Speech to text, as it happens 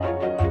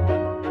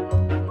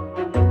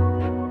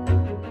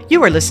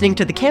You are listening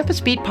to the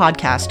Campus Beat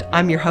podcast.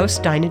 I'm your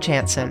host, Dinah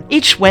Jansen.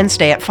 Each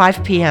Wednesday at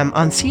 5 p.m.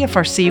 on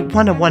CFRC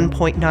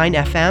 101.9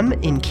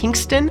 FM in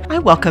Kingston, I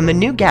welcome a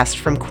new guest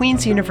from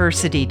Queen's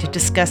University to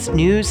discuss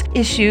news,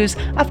 issues,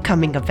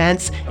 upcoming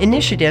events,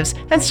 initiatives,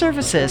 and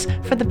services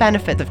for the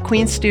benefit of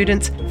Queen's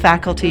students,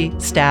 faculty,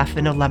 staff,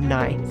 and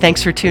alumni.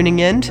 Thanks for tuning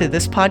in to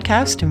this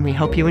podcast, and we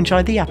hope you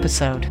enjoy the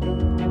episode.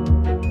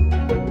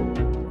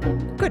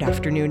 Good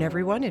afternoon,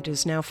 everyone. It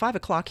is now 5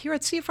 o'clock here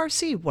at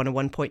CFRC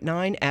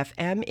 101.9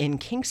 FM in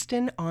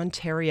Kingston,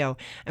 Ontario.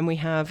 And we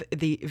have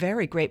the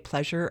very great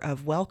pleasure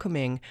of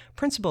welcoming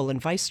Principal and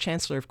Vice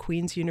Chancellor of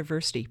Queen's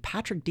University,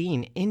 Patrick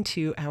Dean,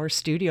 into our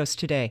studios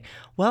today.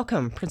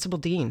 Welcome, Principal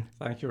Dean.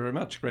 Thank you very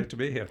much. Great to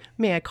be here.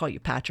 May I call you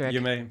Patrick?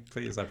 You may,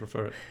 please. I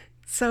prefer it.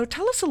 So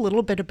tell us a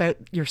little bit about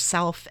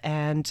yourself,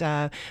 and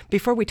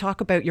before we talk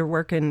about your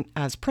work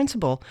as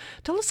principal,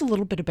 tell us a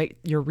little bit about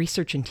your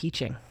research and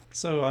teaching.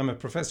 So I'm a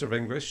professor of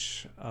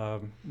English.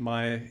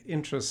 My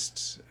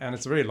interest, and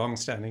it's a very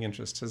long-standing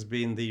interest, has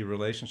been the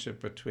relationship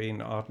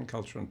between art and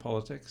culture and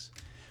politics.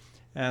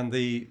 And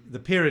the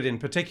period in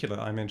particular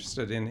I'm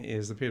interested in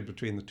is the period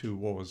between the two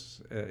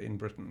wars in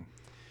Britain.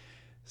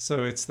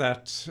 So it's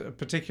that,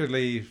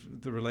 particularly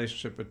the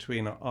relationship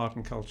between art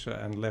and culture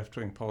and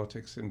left-wing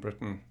politics in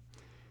Britain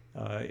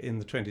in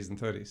the 20s and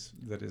 30s,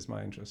 that is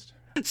my interest.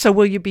 So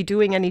will you be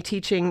doing any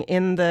teaching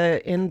in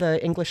the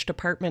English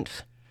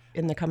department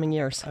in the coming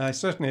years? I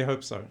certainly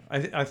hope so.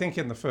 I think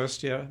in the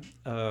first year,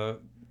 the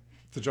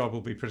job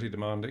will be pretty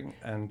demanding.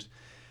 And,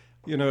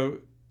 you know,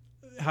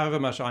 however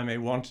much I may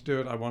want to do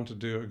it, I want to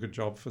do a good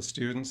job for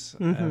students.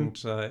 Mm-hmm.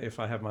 And if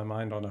I have my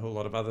mind on a whole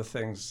lot of other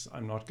things,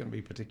 I'm not going to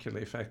be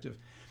particularly effective.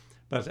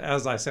 But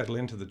as I settle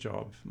into the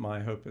job, my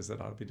hope is that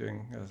I'll be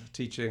doing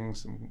teaching,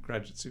 some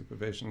graduate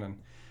supervision, and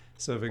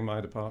serving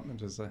my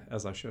department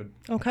as I should.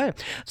 Okay.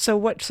 So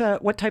what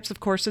types of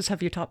courses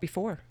have you taught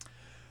before?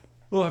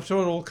 Well, I've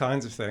taught all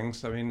kinds of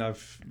things. I mean,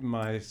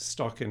 my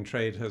stock in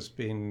trade has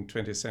been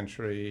 20th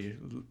century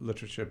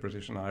literature,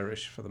 British and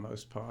Irish for the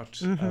most part.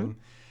 Mm-hmm.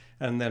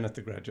 And then at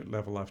the graduate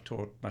level, I've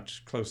taught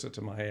much closer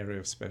to my area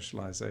of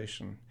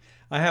specialization.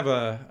 I have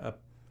a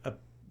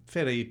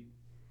fairly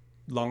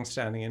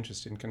long-standing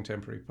interest in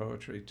contemporary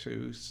poetry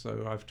too,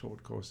 so I've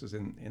taught courses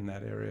in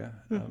that area.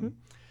 Mm-hmm.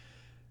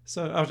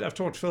 So I've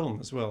taught film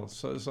as well.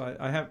 So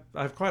I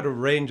have quite a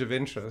range of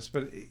interests,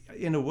 but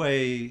in a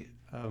way,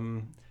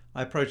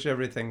 I approach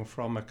everything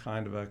from a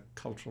kind of a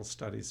cultural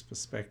studies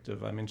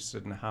perspective. I'm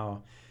interested in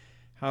how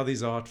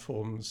these art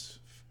forms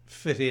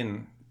fit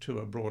in to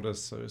a broader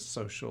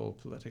social,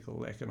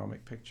 political,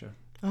 economic picture.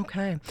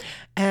 Okay.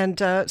 And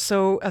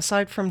so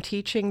aside from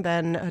teaching,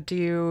 then, do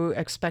you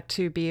expect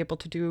to be able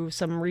to do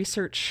some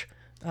research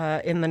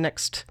in the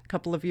next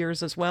couple of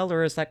years as well,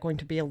 or is that going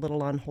to be a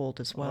little on hold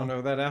as well? Oh,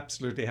 no, that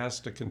absolutely has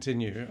to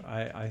continue.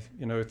 I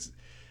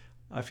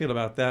feel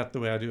about that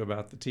the way I do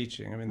about the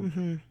teaching. I mean,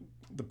 mm-hmm.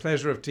 The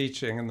pleasure of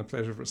teaching and the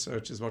pleasure of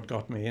research is what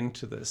got me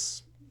into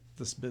this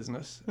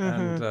business,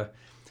 mm-hmm. and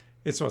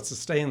it's what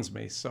sustains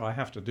me. So I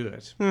have to do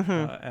it,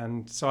 mm-hmm.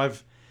 And so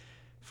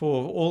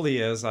for all the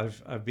years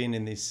I've been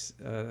in these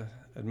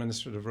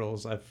administrative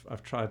roles,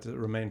 I've tried to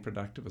remain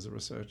productive as a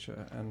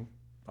researcher, and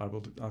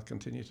I'll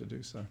continue to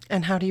do so.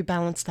 And how do you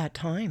balance that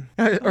time?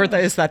 Or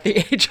is that the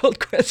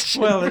age-old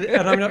question? Well,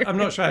 and I'm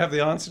not sure I have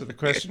the answer to the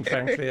question,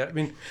 frankly. I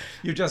mean,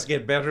 you just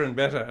get better and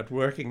better at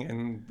working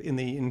in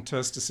the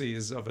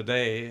interstices of a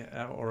day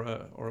or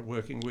a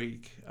working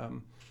week.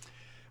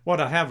 What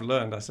I have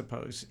learned, I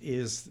suppose,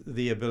 is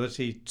the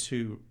ability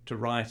to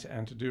write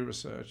and to do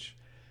research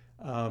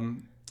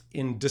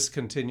in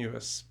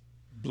discontinuous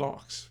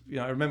blocks. You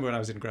know, I remember when I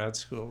was in grad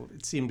school,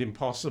 it seemed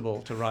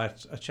impossible to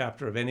write a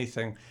chapter of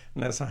anything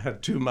unless I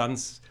had 2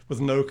 months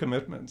with no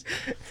commitment.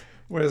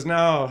 Whereas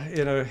now,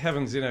 you know,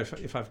 heavens, you know,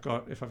 if I've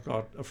got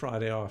a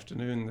Friday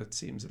afternoon that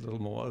seems a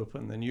little more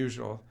open than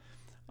usual,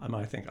 I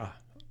might think,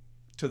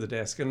 to the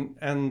desk.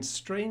 And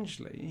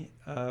strangely,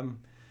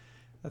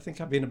 I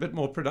think I've been a bit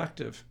more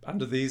productive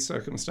under these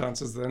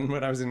circumstances than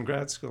when I was in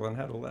grad school and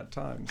had all that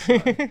time. So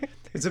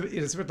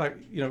it's a bit like,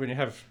 you know, when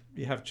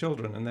you have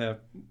children and they're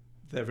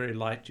very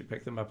light, you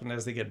pick them up, and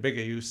as they get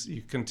bigger,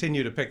 you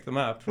continue to pick them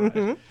up. Right?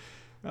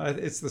 Mm-hmm.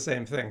 It's the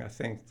same thing. I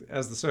think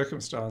as the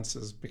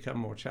circumstances become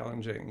more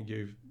challenging,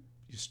 you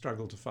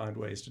struggle to find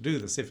ways to do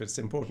this if it's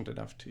important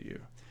enough to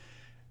you.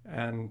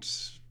 And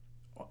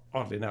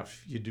oddly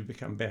enough, you do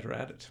become better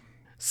at it.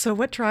 So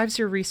what drives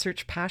your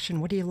research passion?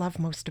 What do you love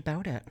most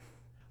about it?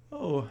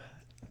 Oh,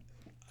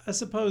 I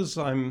suppose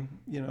I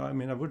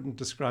wouldn't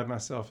describe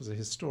myself as a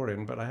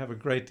historian, but I have a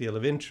great deal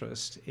of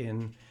interest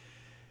in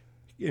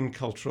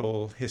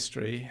cultural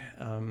history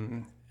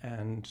and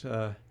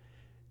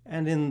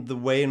in the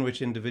way in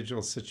which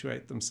individuals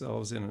situate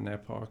themselves in an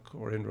epoch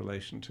or in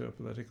relation to a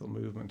political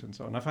movement and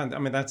so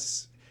on.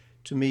 That's,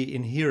 to me,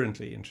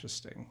 inherently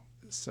interesting.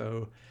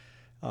 So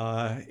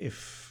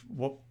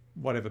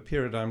whatever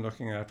period I'm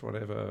looking at,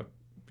 whatever,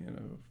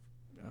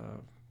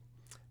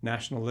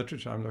 national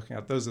literature I'm looking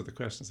at, those are the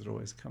questions that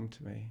always come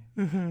to me.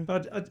 Mm-hmm.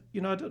 But, I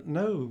don't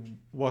know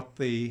what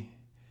the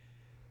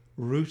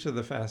root of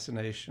the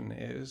fascination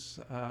is,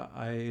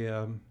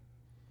 I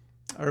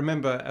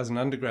remember as an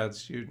undergrad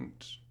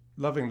student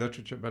loving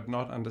literature but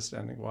not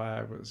understanding why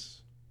I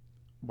was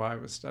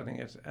studying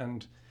it.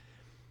 And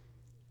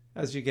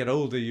as you get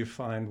older, you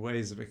find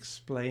ways of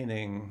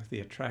explaining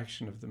the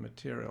attraction of the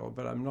material,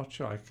 but I'm not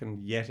sure I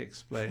can yet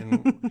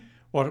explain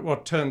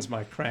what turns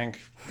my crank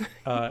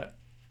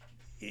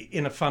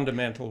in a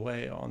fundamental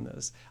way on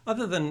this,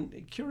 other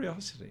than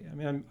curiosity. I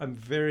mean, I'm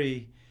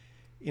very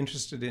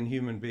interested in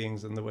human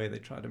beings and the way they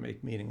try to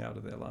make meaning out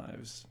of their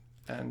lives.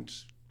 And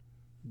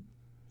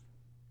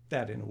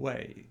that, in a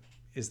way,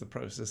 is the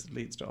process that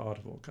leads to art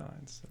of all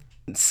kinds.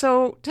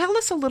 So tell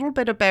us a little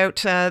bit about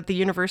the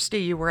university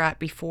you were at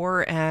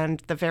before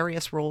and the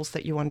various roles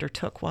that you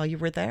undertook while you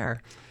were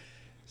there.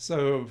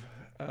 So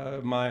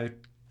my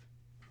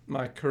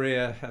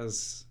career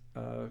has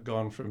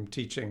gone from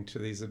teaching to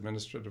these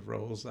administrative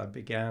roles. I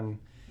began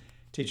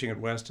teaching at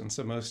Western,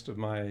 so most of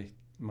my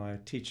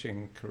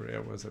teaching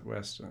career was at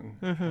Western.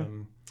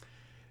 Mm-hmm.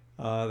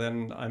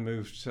 Then I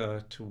moved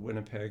to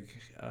Winnipeg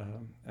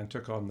and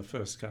took on the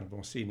first kind of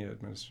more senior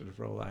administrative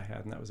role I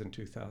had, and that was in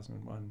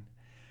 2001.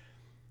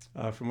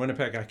 From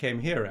Winnipeg, I came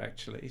here,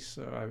 actually.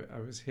 So I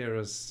was here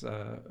as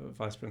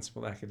vice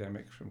principal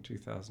academic from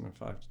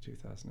 2005 to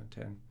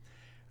 2010.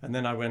 And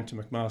then I went to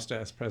McMaster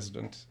as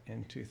president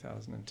in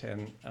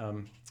 2010.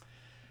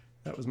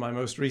 That was my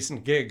most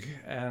recent gig,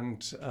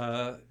 and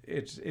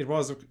it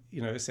was,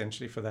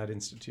 essentially for that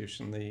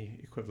institution, the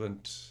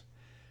equivalent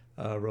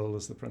role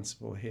as the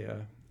principal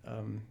here.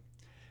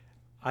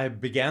 I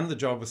began the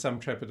job with some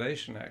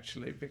trepidation,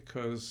 actually,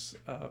 because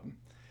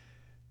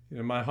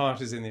my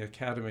heart is in the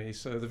academy.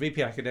 So the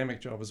VP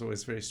academic job was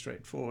always very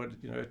straightforward.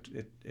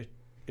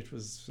 It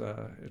was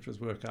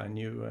work I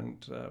knew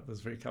and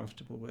was very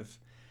comfortable with.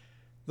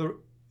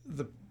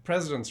 The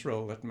president's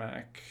role at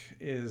MAC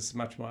is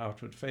much more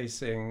outward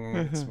facing.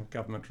 Mm-hmm. It's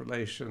government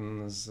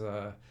relations.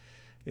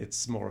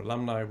 It's more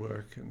alumni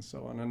work and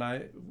so on.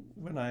 And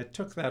when I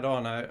took that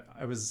on,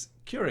 I was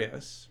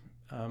curious,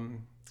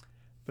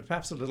 but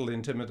perhaps a little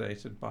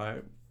intimidated by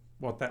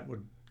what that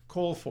would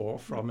call for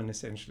from an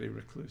essentially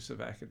reclusive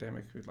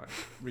academic who liked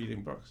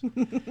reading books.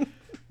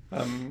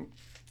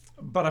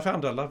 But I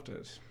found I loved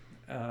it.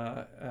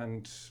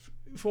 And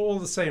for all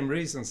the same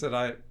reasons that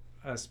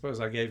I suppose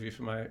I gave you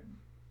for my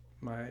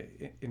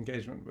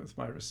engagement with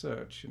my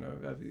research,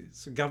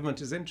 so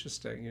government is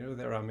interesting.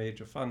 They're our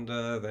major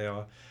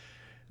funder.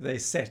 They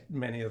set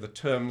many of the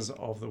terms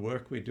of the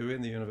work we do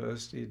in the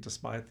university.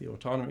 Despite the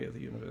autonomy of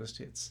the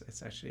university,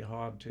 it's actually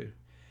hard to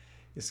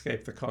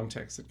escape the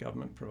context that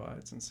government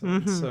provides and so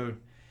on. So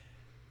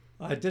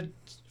I did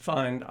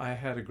find I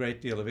had a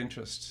great deal of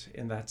interest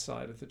in that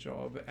side of the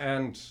job.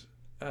 And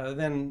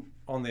then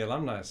on the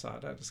alumni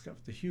side, I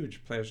discovered the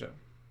huge pleasure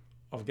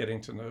of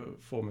getting to know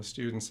former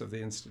students of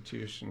the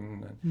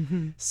institution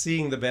and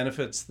seeing the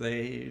benefits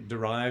they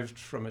derived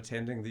from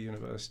attending the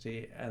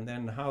university, and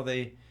then how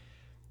they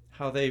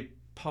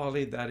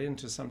parlayed that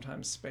into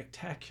sometimes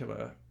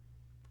spectacular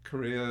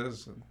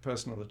careers and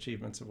personal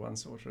achievements of one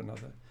sort or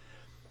another.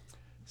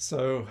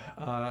 So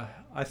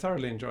I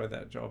thoroughly enjoyed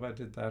that job. I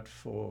did that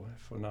for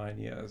 9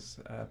 years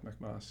at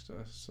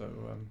McMaster. So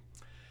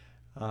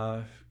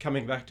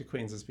coming back to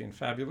Queen's has been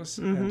fabulous,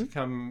 and to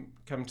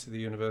come to the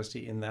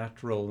university in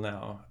that role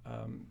now,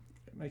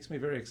 it makes me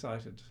very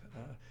excited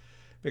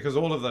because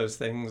all of those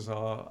things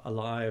are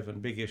alive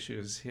and big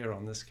issues here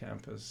on this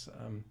campus.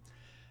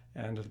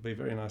 And it'll be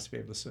very nice to be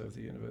able to serve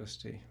the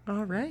university.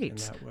 All right. In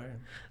that way.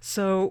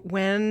 So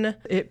when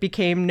it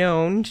became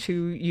known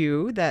to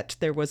you that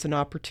there was an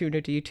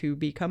opportunity to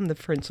become the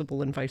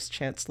principal and vice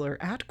chancellor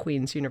at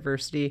Queen's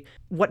University,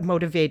 what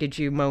motivated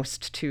you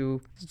most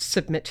to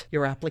submit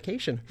your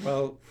application?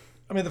 Well,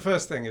 I mean, the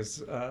first thing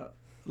is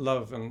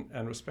love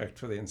and respect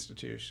for the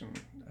institution,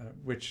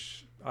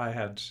 which I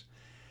had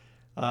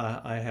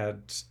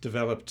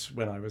developed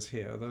when I was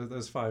here.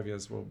 Those 5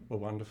 years were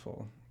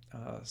wonderful.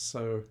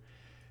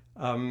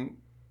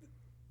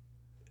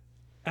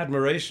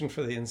 Admiration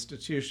for the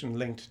institution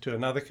linked to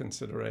another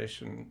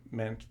consideration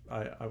meant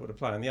I would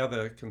apply. And the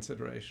other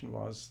consideration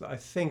was that I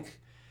think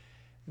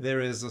there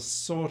is a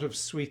sort of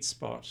sweet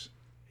spot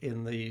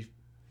in the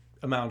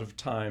amount of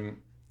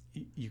time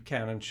you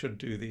can and should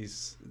do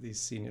these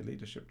senior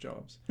leadership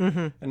jobs.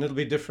 And it'll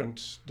be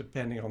different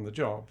depending on the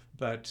job.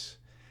 But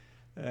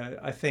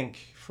I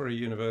think for a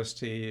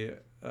university,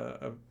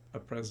 a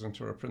president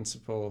or a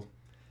principal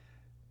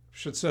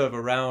should serve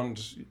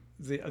around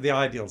the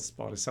ideal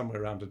spot is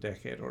somewhere around a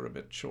decade or a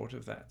bit short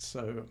of that.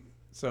 So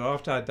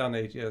after I'd done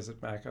 8 years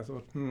at Mac, I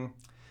thought,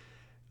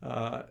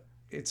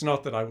 it's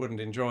not that I wouldn't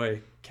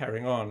enjoy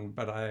carrying on,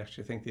 but I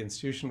actually think the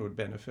institution would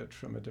benefit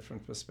from a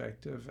different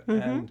perspective,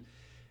 and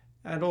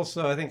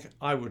also I think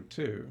I would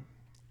too.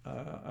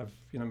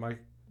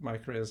 My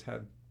career's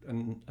had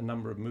a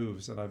number of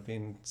moves, and I've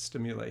been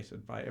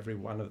stimulated by every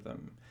one of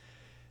them,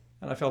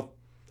 and I felt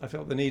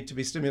the need to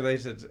be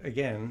stimulated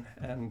again,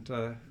 and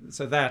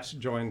so that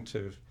joined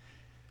to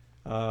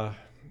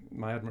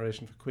my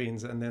admiration for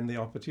Queen's, and then the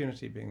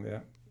opportunity being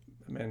there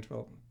meant,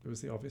 well,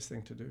 was the obvious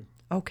thing to do.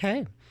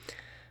 Okay.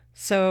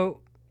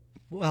 So,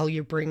 well,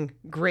 you bring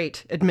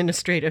great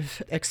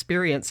administrative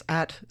experience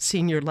at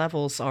senior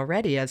levels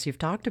already, as you've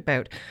talked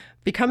about.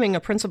 Becoming a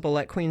principal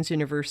at Queen's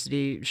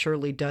University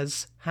surely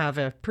does have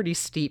a pretty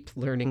steep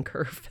learning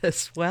curve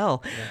as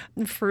well.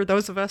 Yeah. For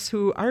those of us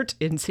who aren't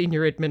in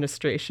senior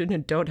administration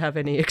and don't have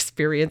any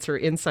experience or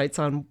insights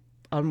on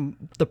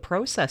the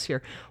process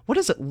here, what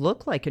does it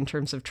look like in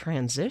terms of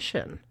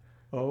transition?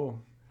 Oh,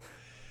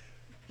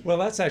 well,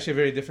 that's actually a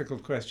very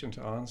difficult question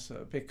to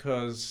answer,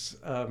 because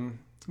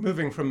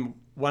moving from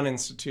one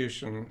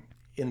institution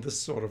in this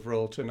sort of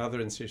role to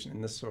another institution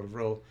in this sort of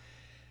role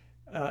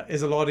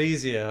is a lot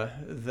easier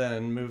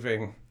than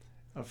moving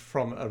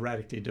from a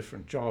radically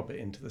different job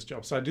into this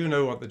job. So I do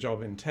know what the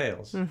job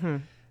entails. Mm-hmm.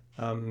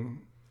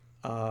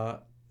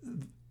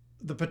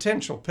 The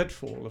potential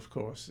pitfall, of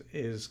course,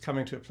 is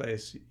coming to a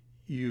place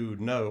you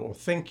know or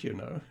think you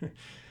know,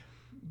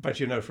 but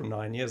you know from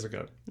 9 years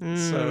ago.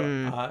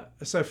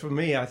 So for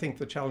me, I think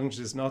the challenge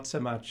is not so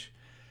much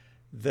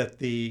that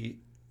the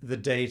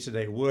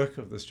day-to-day work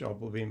of this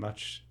job will be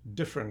much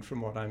different from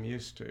what I'm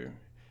used to.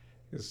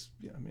 Because,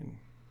 I mean,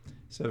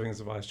 serving as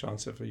a vice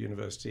chancellor for a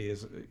university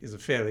is a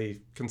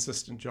fairly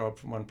consistent job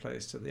from one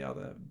place to the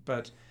other.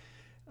 But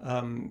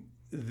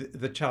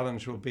the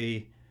challenge will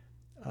be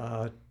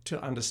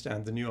to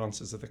understand the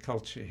nuances of the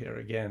culture here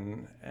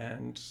again,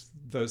 and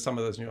some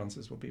of those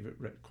nuances will be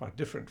quite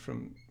different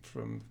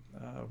from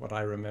what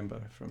I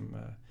remember from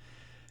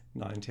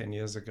 9-10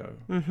 years ago.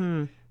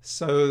 Mm-hmm.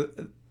 So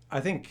I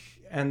think,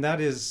 and that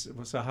is,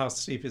 so how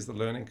steep is the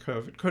learning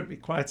curve? It could be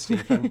quite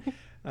steep,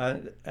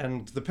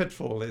 and the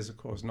pitfall is, of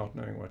course, not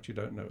knowing what you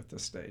don't know at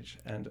this stage,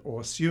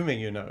 or assuming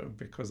you know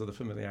because of the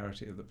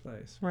familiarity of the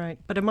place. Right,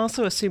 but I'm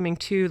also assuming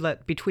too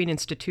that between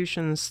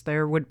institutions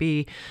there would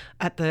be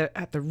at the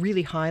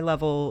really high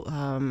level.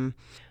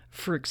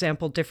 For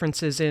example,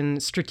 differences in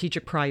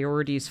strategic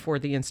priorities for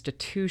the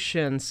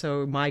institution.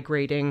 So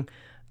migrating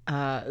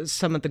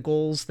some of the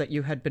goals that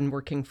you had been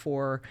working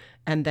for,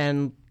 and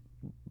then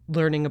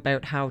learning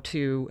about how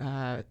to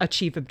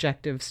achieve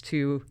objectives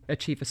to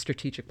achieve a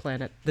strategic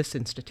plan at this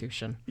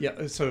institution.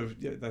 Yeah, so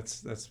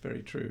that's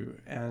very true.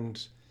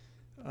 And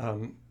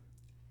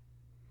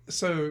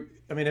so,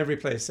 I mean, every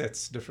place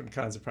sets different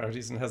kinds of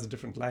priorities and has a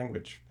different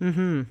language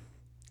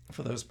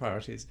for those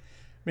priorities.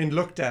 I mean,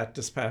 looked at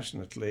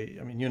dispassionately,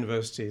 I mean,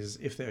 universities,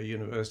 if they're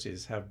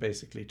universities, have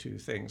basically two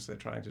things they're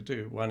trying to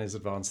do. One is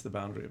advance the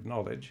boundary of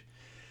knowledge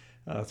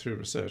through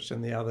research,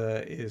 and the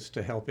other is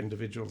to help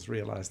individuals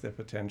realize their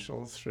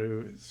potential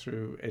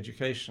through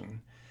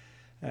education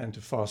and to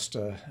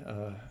foster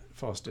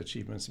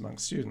achievements among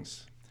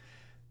students.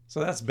 So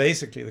that's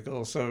basically the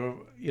goal.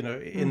 So,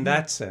 in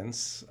that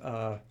sense,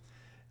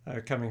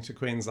 coming to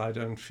Queen's, I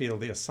don't feel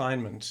the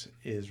assignment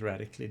is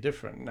radically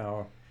different.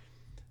 Now,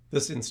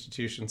 this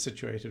institution,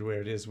 situated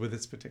where it is with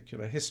its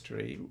particular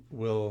history,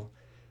 will,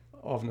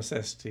 of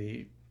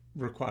necessity,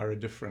 require a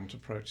different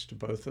approach to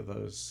both of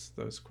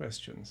those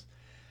questions.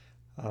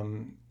 I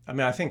mean,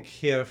 I think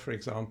here, for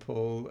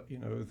example,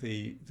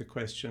 the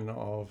question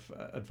of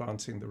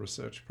advancing the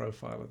research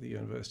profile of the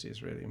university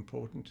is really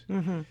important.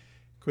 Mm-hmm.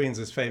 Queen's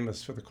is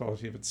famous for the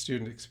quality of its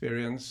student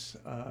experience,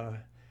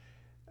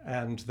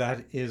 and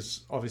that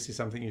is obviously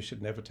something you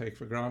should never take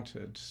for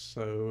granted.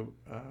 So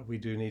we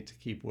do need to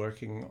keep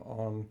working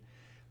on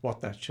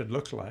what that should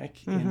look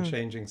like in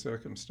changing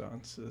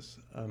circumstances.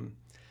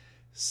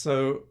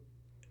 So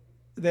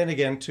then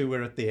again, too,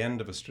 we're at the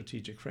end of a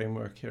strategic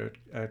framework here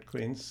at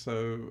Queen's,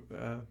 so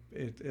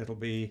it'll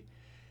be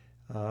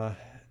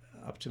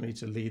up to me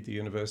to lead the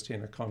university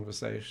in a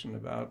conversation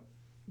about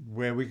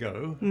where we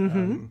go,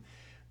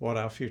 what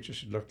our future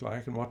should look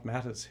like, and what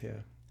matters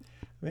here.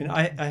 I mean,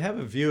 I have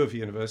a view of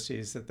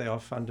universities that they are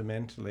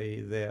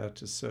fundamentally there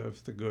to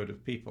serve the good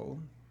of people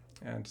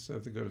and to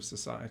serve the good of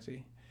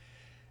society.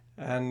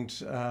 And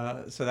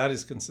so that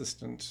is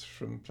consistent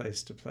from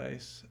place to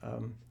place.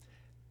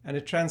 And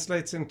it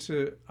translates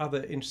into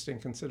other interesting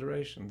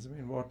considerations. I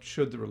mean, what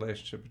should the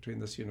relationship between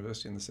this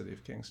university and the city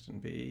of Kingston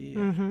be?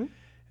 Mm-hmm.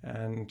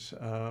 And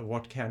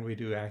what can we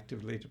do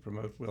actively to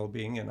promote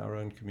well-being in our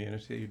own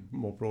community,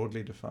 more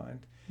broadly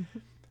defined?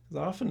 Mm-hmm.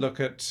 I often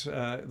look at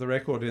the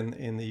record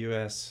in the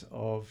US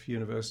of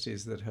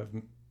universities that have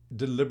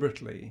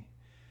deliberately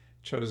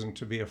chosen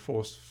to be a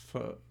force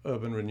for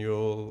urban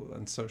renewal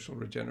and social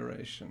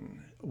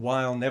regeneration,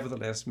 while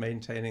nevertheless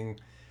maintaining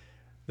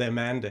their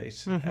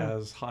mandate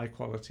as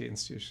high-quality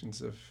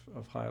institutions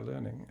of higher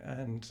learning.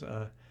 And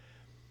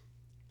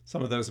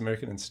some of those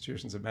American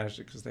institutions have managed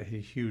it because they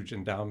have huge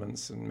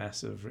endowments and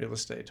massive real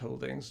estate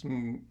holdings.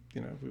 And,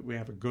 we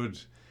have a good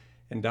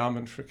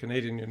endowment for a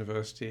Canadian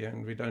university,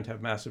 and we don't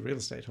have massive real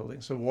estate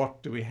holdings. So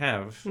what do we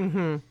have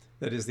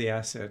that is the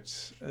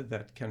asset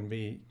that can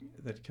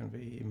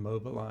be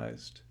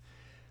mobilized?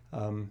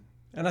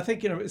 And I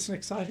think, it's an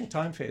exciting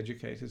time for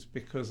educators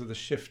because of the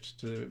shift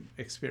to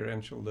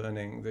experiential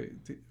learning,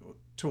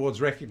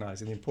 towards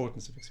recognizing the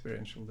importance of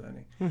experiential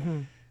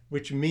learning,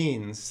 which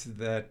means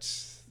that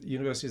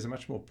universities are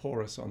much more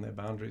porous on their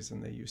boundaries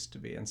than they used to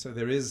be. And so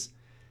there is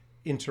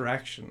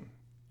interaction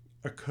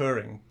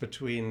occurring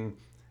between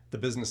the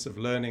business of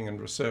learning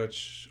and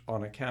research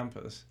on a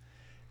campus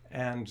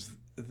and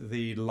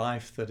the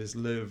life that is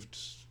lived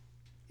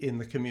in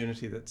the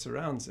community that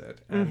surrounds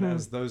it. And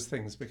as those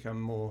things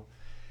become more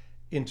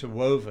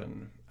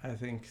interwoven, I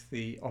think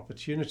the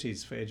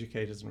opportunities for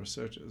educators and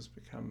researchers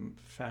become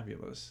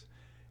fabulous,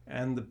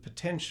 and the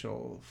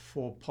potential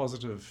for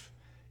positive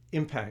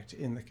impact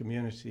in the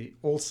community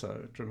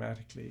also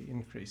dramatically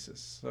increases.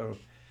 So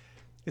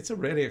it's a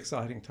really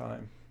exciting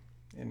time,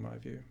 in my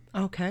view.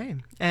 Okay.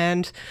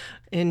 And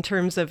in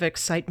terms of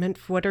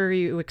excitement, what are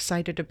you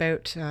excited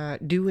about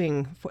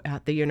doing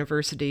at the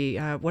university?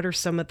 What are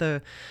some of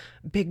the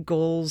big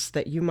goals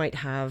that you might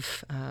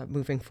have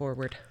moving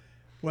forward?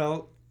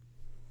 Well,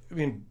 I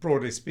mean,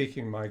 broadly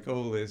speaking, my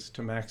goal is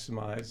to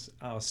maximize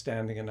our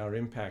standing and our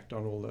impact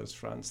on all those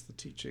fronts, the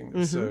teaching, the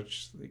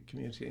research, the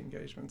community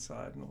engagement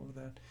side and all of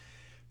that.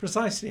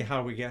 Precisely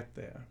how we get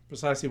there,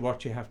 precisely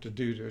what you have to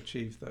do to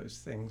achieve those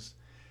things.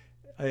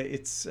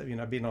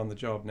 I've been on the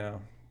job now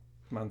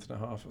a month and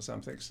a half or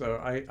something, so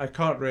I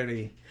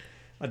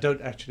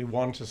don't actually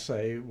want to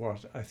say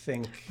what I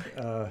think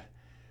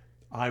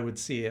I would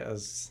see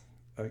as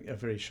a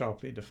very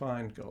sharply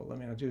defined goal. I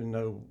mean, I do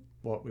know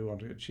what we want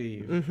to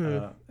achieve.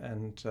 So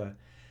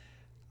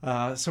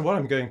what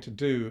I'm going to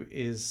do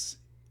is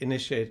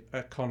initiate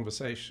a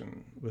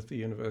conversation with the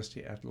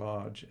university at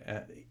large,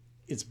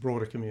 its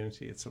broader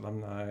community, its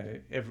alumni,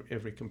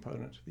 every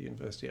component of the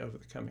university over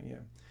the coming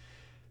year,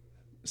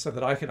 so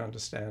that I can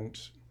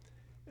understand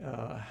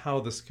how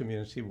this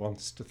community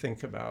wants to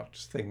think about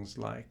things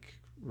like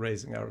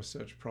raising our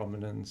research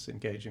prominence,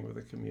 engaging with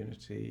the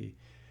community,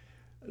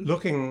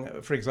 looking,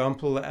 for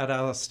example, at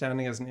our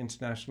standing as an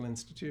international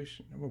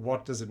institution.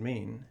 What does it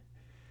mean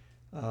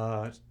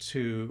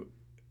to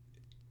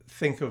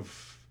think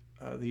of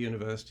the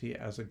university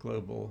as a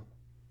global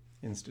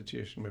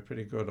institution? We're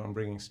pretty good on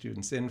bringing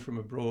students in from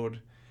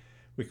abroad.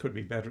 We could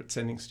be better at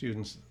sending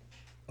students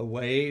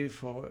away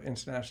for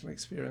international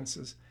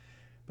experiences,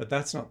 but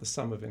that's not the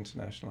sum of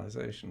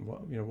internationalization.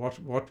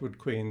 What would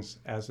Queen's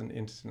as an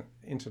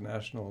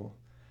international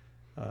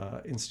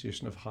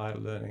institution of higher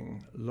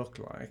learning look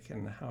like,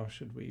 and how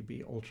should we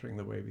be altering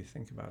the way we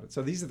think about it?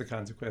 So these are the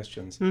kinds of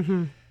questions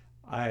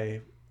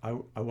I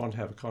want to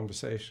have a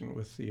conversation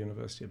with the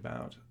university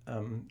about.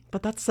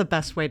 But that's the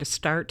best way to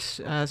start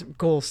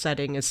goal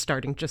setting, is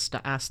starting just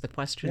to ask the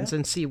questions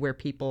and see where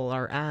people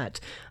are at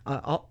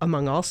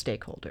among all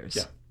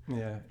stakeholders.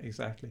 Yeah,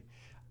 exactly.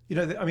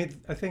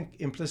 I think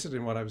implicit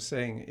in what I was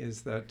saying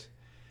is that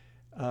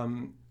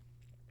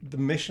the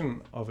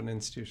mission of an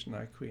institution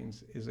like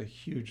Queen's is a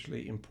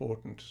hugely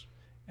important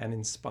and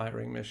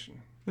inspiring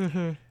mission.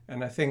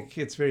 And I think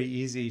it's very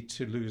easy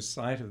to lose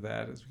sight of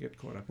that as we get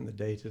caught up in the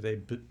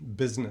day-to-day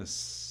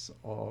business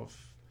of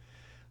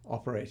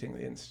operating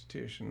the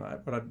institution.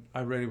 What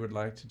I really would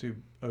like to do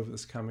over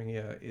this coming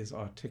year is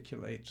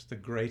articulate the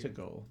greater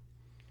goal,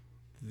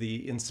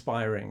 the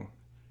inspiring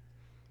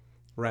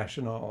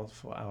rationale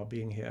for our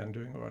being here and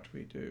doing what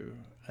we do,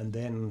 and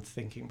then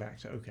thinking back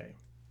to, okay,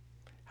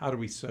 how do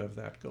we serve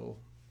that goal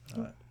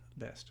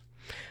best?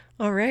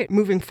 All right.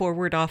 Moving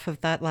forward off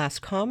of that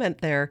last comment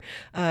there,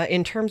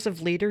 in terms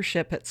of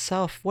leadership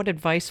itself, what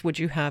advice would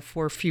you have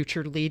for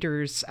future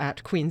leaders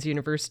at Queen's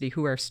University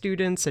who are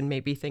students and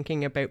maybe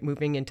thinking about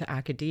moving into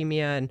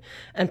academia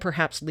and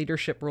perhaps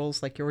leadership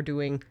roles like you're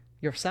doing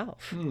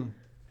yourself?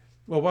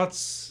 Well,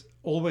 what's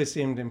always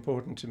seemed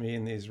important to me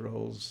in these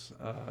roles,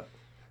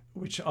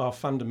 which are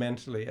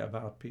fundamentally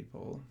about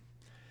people,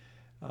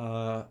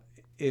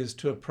 is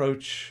to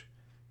approach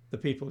the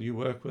people you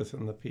work with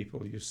and the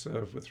people you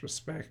serve with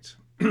respect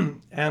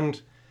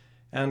and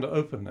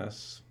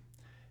openness.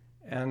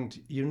 And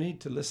you need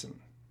to listen.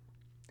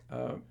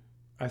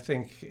 I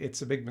think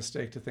it's a big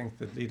mistake to think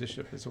that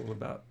leadership is all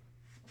about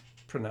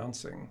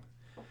pronouncing.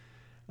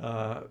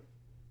 There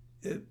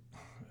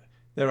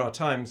are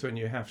times when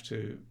you have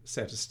to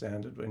set a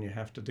standard, when you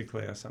have to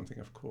declare something,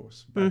 of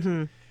course.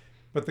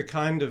 But the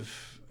kind of,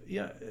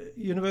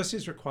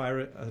 universities require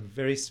a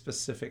very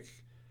specific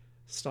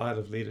style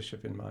of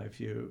leadership, in my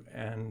view,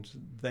 and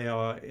they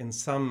are in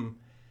some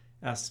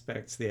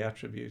aspects the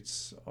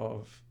attributes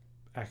of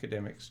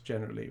academics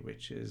generally,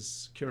 which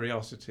is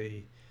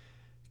curiosity,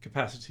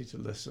 capacity to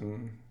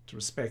listen, to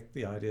respect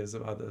the ideas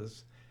of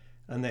others,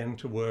 and then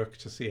to work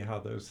to see how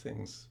those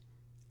things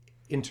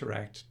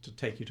interact to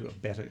take you to a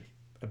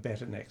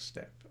better next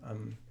step.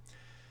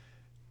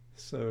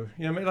 So,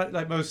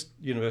 like most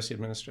university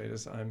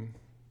administrators, I'm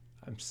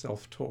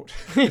self-taught.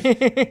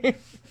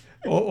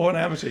 or an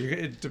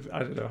amateur. I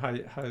don't know how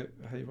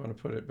you want to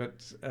put it,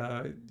 but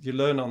you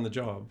learn on the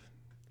job.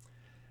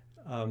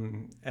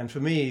 And for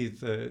me,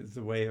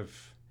 the way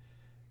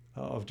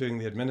of doing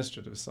the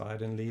administrative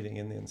side and leading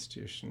in the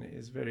institution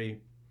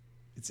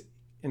it's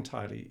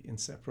entirely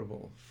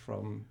inseparable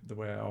from the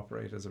way I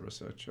operate as a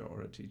researcher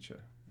or a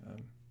teacher.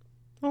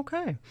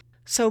 Okay.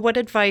 So what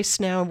advice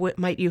now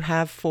might you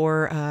have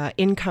for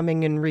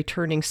incoming and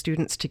returning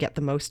students to get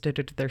the most out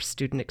of their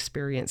student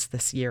experience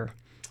this year?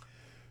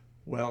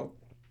 Well,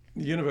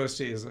 the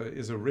university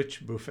is a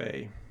rich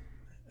buffet.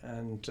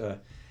 And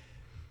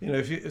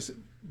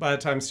by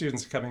the time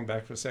students are coming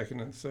back for second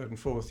and third and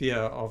fourth year,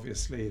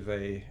 obviously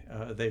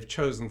they've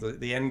chosen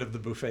the end of the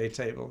buffet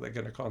table they're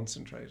going to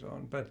concentrate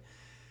on. But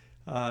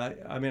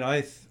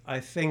I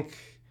think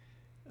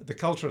the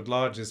culture at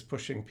large is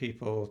pushing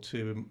people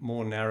to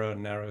more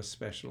narrow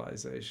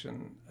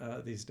specialization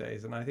these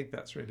days, and I think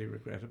that's really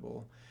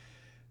regrettable.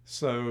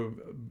 So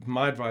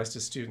my advice to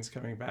students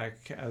coming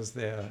back as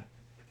their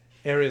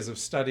areas of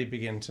study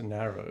begin to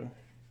narrow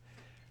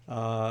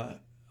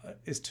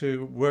is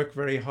to work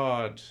very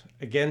hard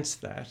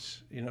against that,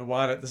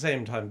 while at the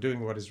same time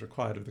doing what is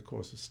required of the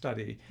course of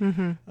study.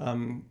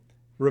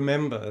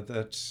 Remember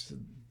that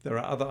there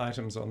are other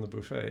items on the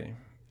buffet,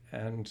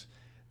 and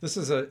this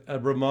is a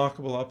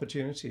remarkable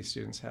opportunity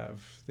students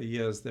have the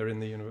years they're in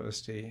the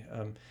university.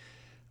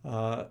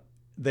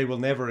 They will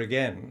never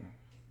again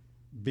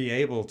be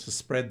able to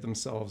spread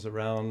themselves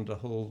around a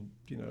whole,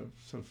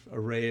 sort of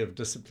array of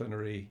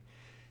disciplinary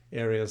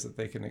areas that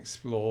they can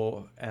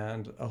explore,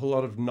 and a whole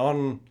lot of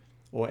non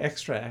or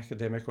extra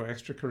academic or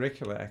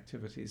extracurricular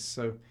activities.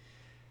 So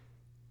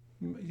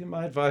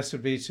my advice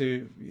would be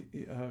to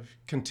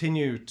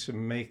continue to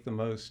make the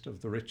most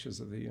of the riches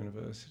of the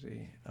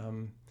university,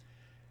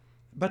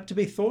 but to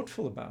be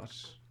thoughtful about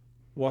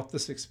what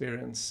this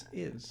experience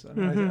is.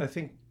 I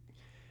think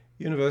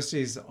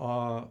universities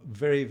are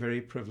very,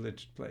 very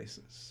privileged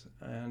places,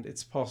 and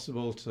it's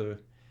possible to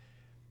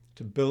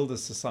build a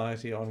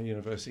society on a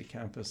university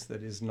campus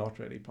that is not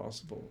really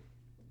possible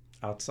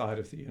outside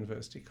of the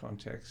university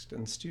context.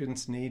 And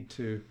students need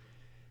to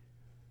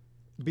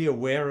be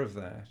aware of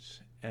that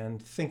and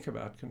think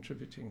about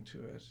contributing to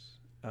it,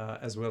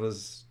 as well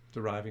as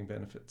deriving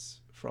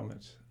benefits from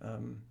it.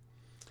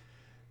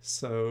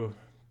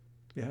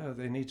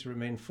 They need to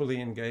remain fully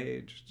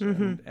engaged,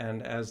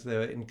 and as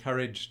they're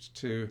encouraged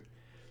to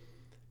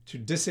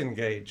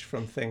disengage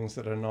from things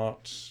that are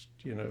not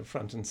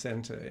front and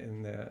center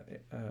in their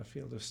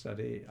field of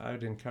study, I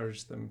would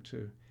encourage them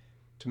to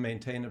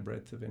maintain a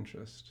breadth of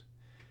interest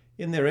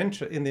in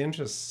the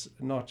interests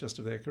not just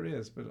of their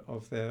careers, but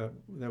of their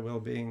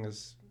well-being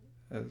as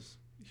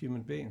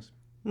human beings.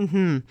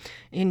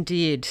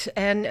 Indeed.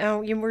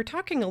 And you were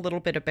talking a little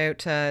bit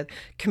about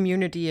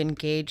community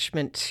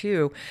engagement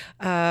too,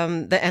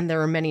 and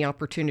there are many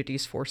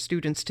opportunities for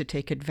students to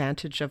take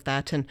advantage of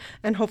that,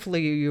 and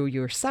hopefully you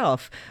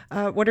yourself.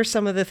 What are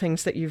some of the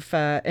things that you've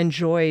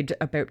enjoyed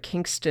about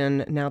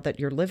Kingston now that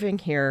you're living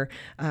here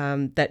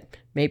that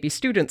maybe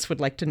students would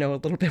like to know a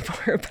little bit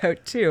more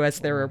about too as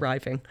they're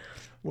arriving?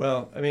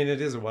 Well,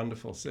 it is a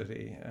wonderful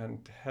city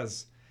and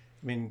has,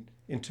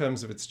 in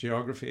terms of its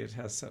geography, it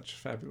has such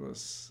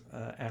fabulous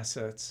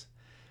assets.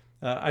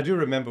 I do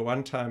remember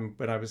one time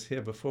when I was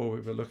here before, we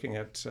were looking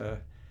at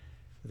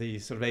the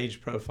sort of age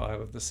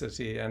profile of the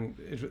city, and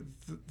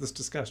this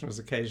discussion was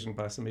occasioned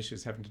by some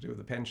issues having to do with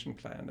the pension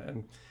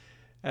plan.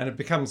 And it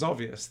becomes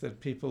obvious that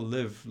people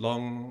live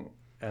long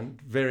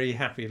and very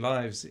happy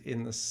lives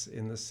in this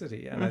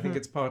city. And I think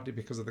it's partly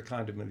because of the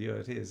kind of milieu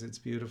it is. It's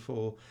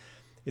beautiful.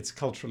 It's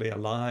culturally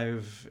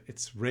alive.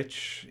 It's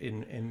rich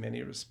in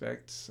many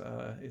respects.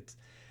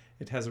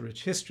 It has a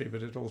rich history,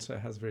 but it also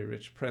has a very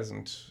rich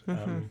present.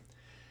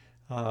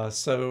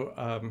 So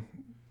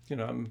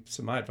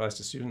my advice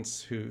to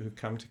students who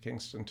come to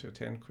Kingston to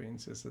attend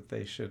Queen's is that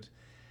they should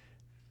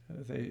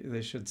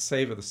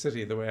savor the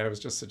city the way I was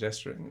just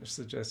suggesting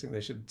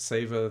they should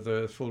savor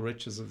the full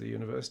riches of the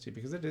university,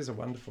 because it is a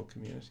wonderful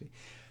community.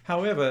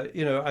 However,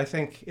 I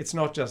think it's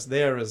not just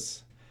there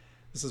as.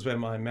 This is where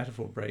my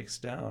metaphor breaks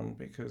down,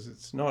 because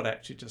it's not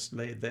actually just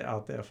laid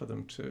out there for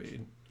them to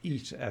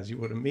eat as you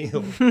would a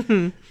meal.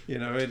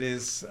 It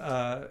is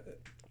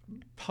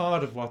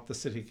part of what the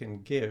city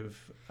can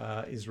give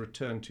is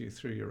returned to you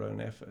through your own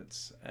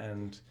efforts.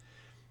 And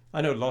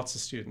I know lots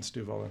of students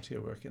do volunteer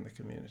work in the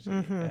community,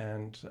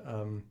 and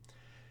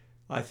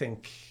I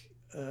think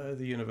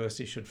the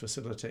university should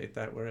facilitate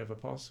that wherever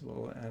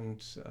possible.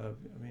 And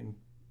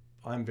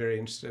I'm very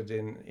interested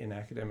in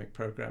academic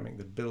programming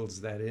that builds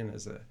that in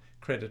as a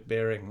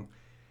credit-bearing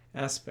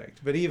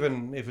aspect. But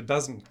even if it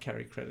doesn't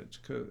carry credit,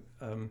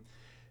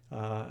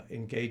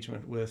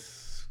 engagement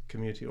with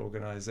community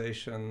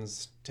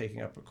organizations,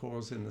 taking up a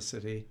cause in the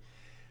city,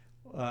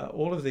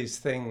 all of these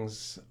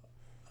things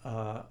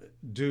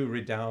do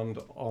redound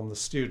on the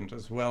student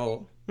as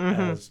well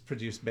as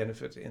produce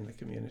benefit in the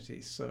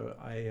community. So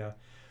I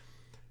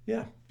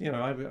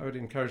would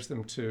encourage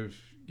them to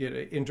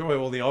enjoy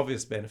all the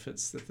obvious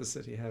benefits that the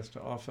city has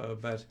to offer,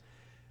 but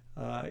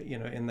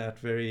in that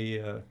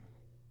very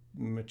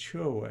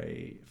mature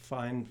way,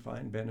 find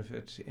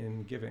benefit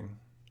in giving.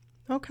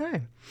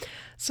 Okay.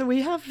 So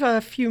we have a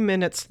few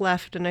minutes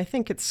left, and I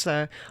think it's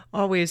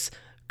always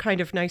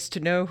kind of nice to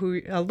know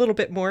a little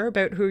bit more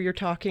about who you're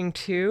talking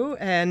to.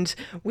 And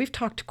we've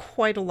talked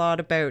quite a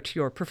lot about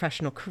your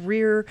professional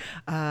career,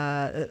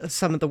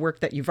 some of the work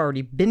that you've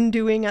already been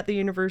doing at the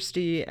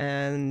university,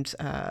 and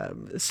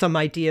some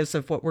ideas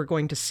of what we're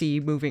going to see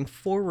moving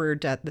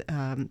forward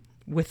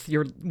with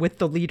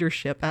the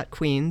leadership at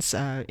Queen's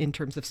in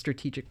terms of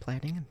strategic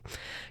planning and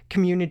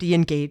community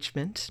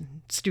engagement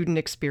and student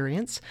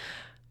experience.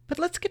 But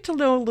let's get to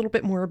know a little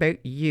bit more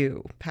about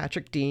you,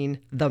 Patrick Dean,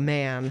 the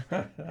man.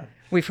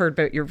 We've heard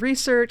about your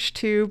research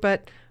too,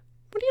 but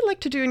what do you like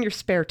to do in your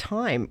spare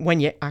time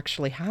when you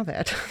actually have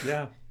it?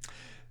 Yeah.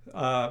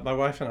 My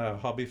wife and I are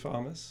hobby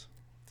farmers.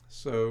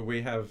 So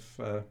we have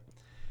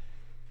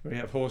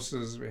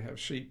horses, we have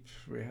sheep,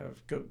 we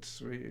have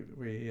goats,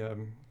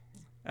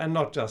 and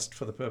not just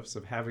for the purpose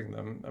of having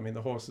them. I mean,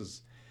 the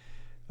horses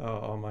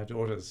are my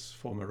daughter's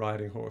former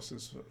riding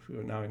horses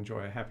who now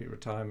enjoy a happy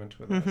retirement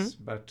with us.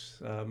 But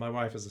my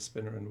wife is a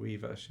spinner and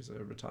weaver. She's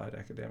a retired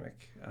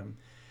academic.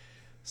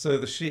 So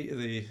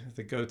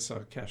the goats are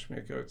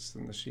cashmere goats,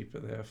 and the sheep are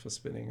there for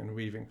spinning and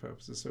weaving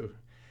purposes. So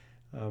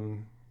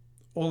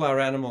all our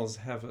animals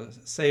have a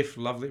safe,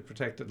 lovely,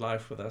 protected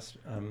life with us,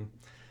 and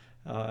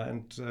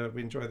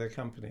we enjoy their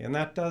company. And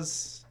that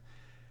does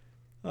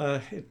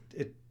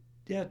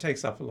it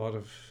takes up a lot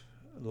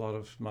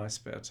of my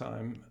spare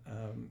time,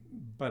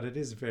 but it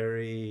is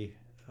very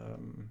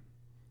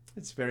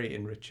it's very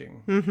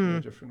enriching in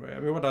a different way. I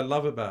mean, what I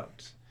love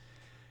about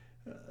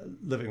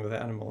living with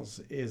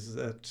animals is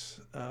that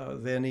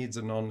their needs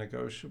are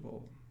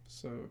non-negotiable.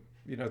 So,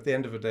 at the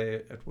end of a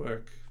day at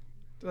work,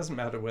 it doesn't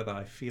matter whether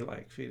I feel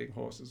like feeding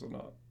horses or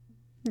not.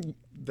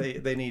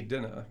 They need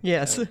dinner.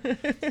 Yes.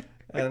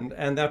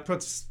 And that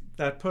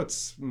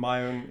puts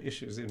my own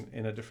issues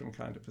in a different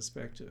kind of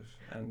perspective,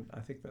 and I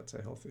think that's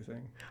a healthy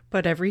thing.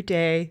 But every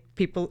day,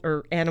 people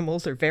or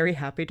animals are very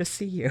happy to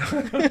see you.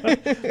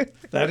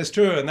 That is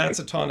true, and that's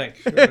a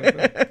tonic.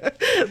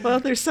 Well,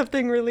 there's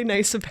something really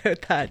nice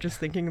about that, just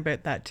thinking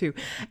about that too.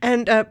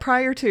 And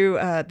prior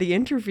to the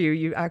interview,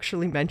 you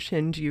actually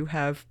mentioned you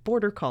have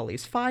border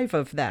collies, 5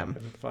 of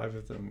them. 5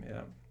 of them,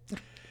 yeah.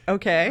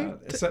 Okay.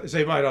 So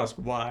you might ask,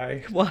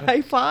 why?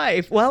 Why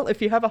 5? Well,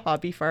 if you have a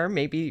hobby farm,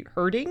 maybe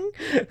herding?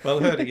 Well,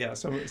 herding, yeah.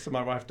 So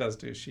my wife does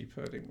do sheep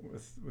herding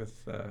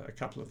with a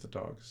couple of the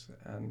dogs.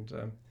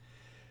 And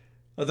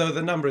although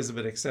the number is a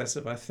bit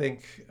excessive, I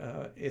think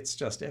it's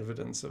just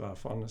evidence of our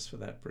fondness for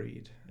that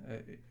breed.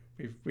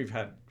 We've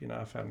had,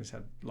 our family's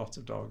had lots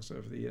of dogs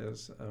over the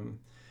years,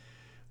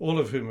 all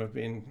of whom have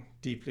been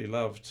deeply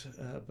loved,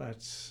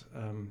 but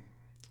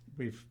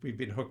we've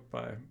been hooked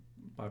by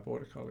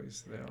border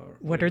collies.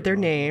 What are their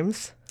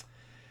names?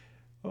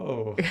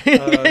 Oh,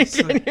 They're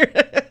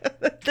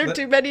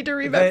too many to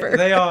remember.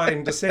 They are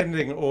in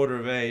descending order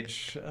of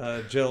age: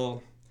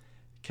 Jill,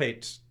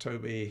 Kate,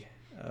 Toby,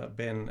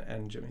 Ben,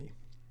 and Jimmy.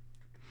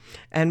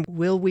 And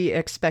will we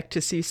expect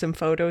to see some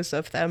photos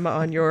of them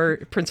on your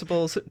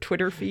principal's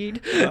Twitter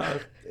feed?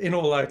 In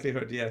all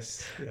likelihood,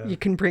 yes. Yeah. You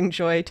can bring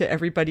joy to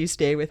everybody's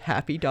day with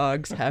happy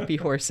dogs, happy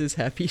horses,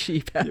 happy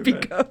sheep, happy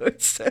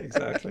goats.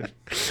 Exactly.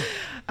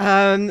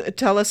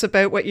 Tell us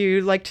about what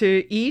you like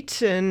to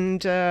eat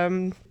and,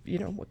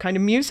 what kind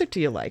of music do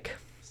you like?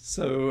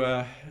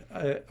 So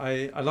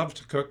I love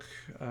to cook.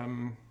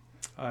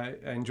 I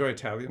enjoy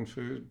Italian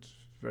food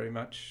very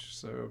much.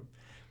 So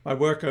my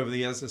work over the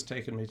years has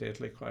taken me to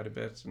Italy quite a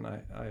bit, and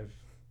I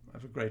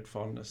have a great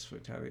fondness for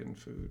Italian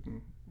food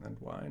and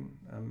wine.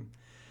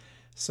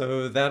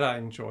 So that I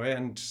enjoy,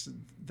 and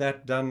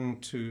that done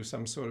to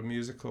some sort of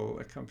musical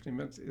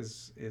accompaniment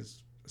is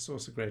a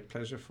source of great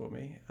pleasure for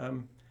me.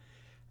 I'm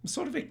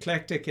sort of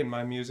eclectic in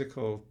my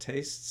musical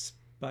tastes,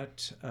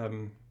 but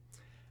I'm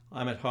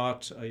at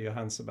heart a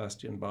Johann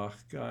Sebastian Bach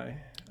guy.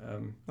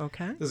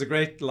 Okay. There's a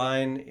great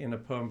line in a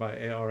poem by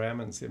A.R.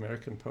 Ammons, the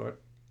American poet.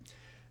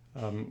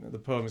 The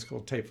poem is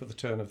called Tape for the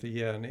Turn of the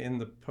Year, and in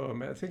the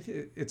poem, I think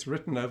it's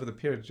written over the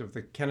period of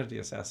the Kennedy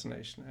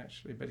assassination,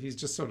 actually, but he's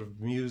just sort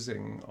of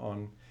musing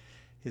on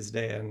his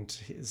day, and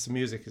his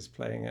music is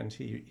playing, and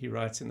he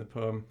writes in the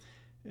poem,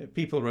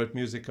 people wrote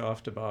music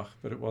after Bach,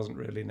 but it wasn't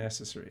really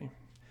necessary.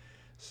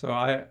 So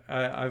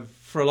I've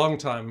for a long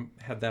time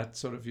had that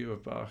sort of view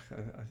of Bach.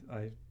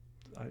 I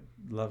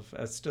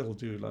still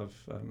do love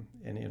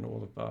any and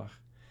all of Bach.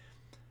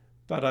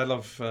 But I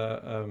love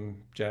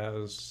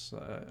jazz,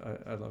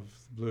 I love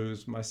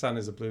blues. My son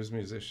is a blues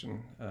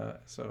musician,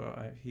 so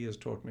he has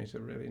taught me to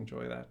really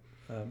enjoy that.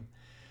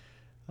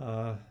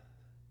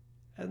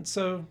 And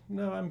so,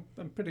 no,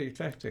 I'm pretty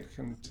eclectic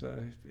and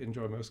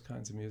enjoy most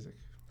kinds of music.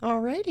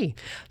 Alrighty.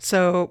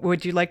 So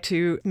would you like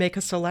to make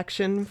a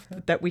selection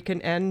that we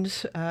can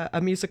end a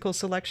musical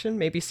selection?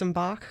 Maybe some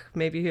Bach,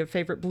 maybe a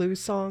favorite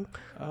blues song?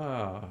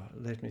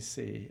 Let me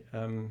see.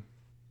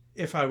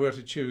 If I were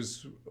to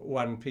choose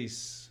one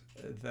piece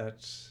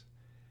that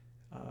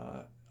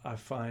I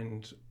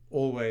find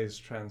always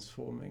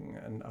transforming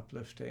and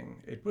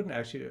uplifting, it wouldn't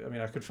actually,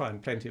 I could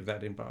find plenty of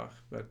that in Bach,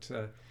 but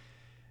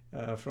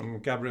from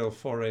Gabriel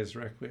Fauré's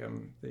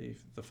Requiem, the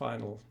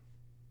final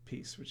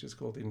piece, which is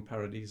called In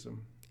Paradisum.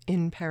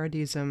 In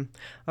Paradisum.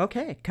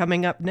 Okay,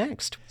 coming up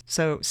next.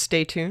 So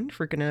stay tuned.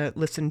 We're going to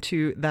listen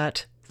to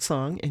that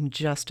song in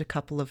just a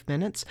couple of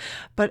minutes.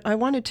 But I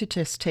wanted to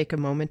just take a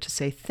moment to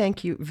say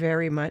thank you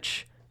very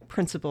much,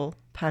 Principal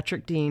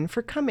Patrick Dean,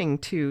 for coming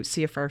to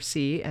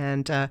CFRC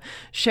and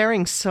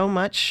sharing so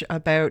much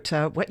about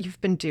what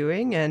you've been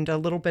doing and a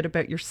little bit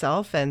about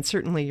yourself and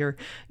certainly your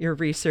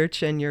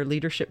research and your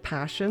leadership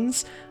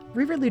passions.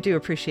 We really do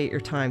appreciate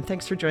your time.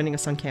 Thanks for joining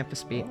us on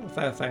Campus Beat.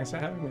 Well, thanks for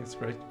having me. It's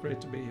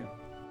great to be here.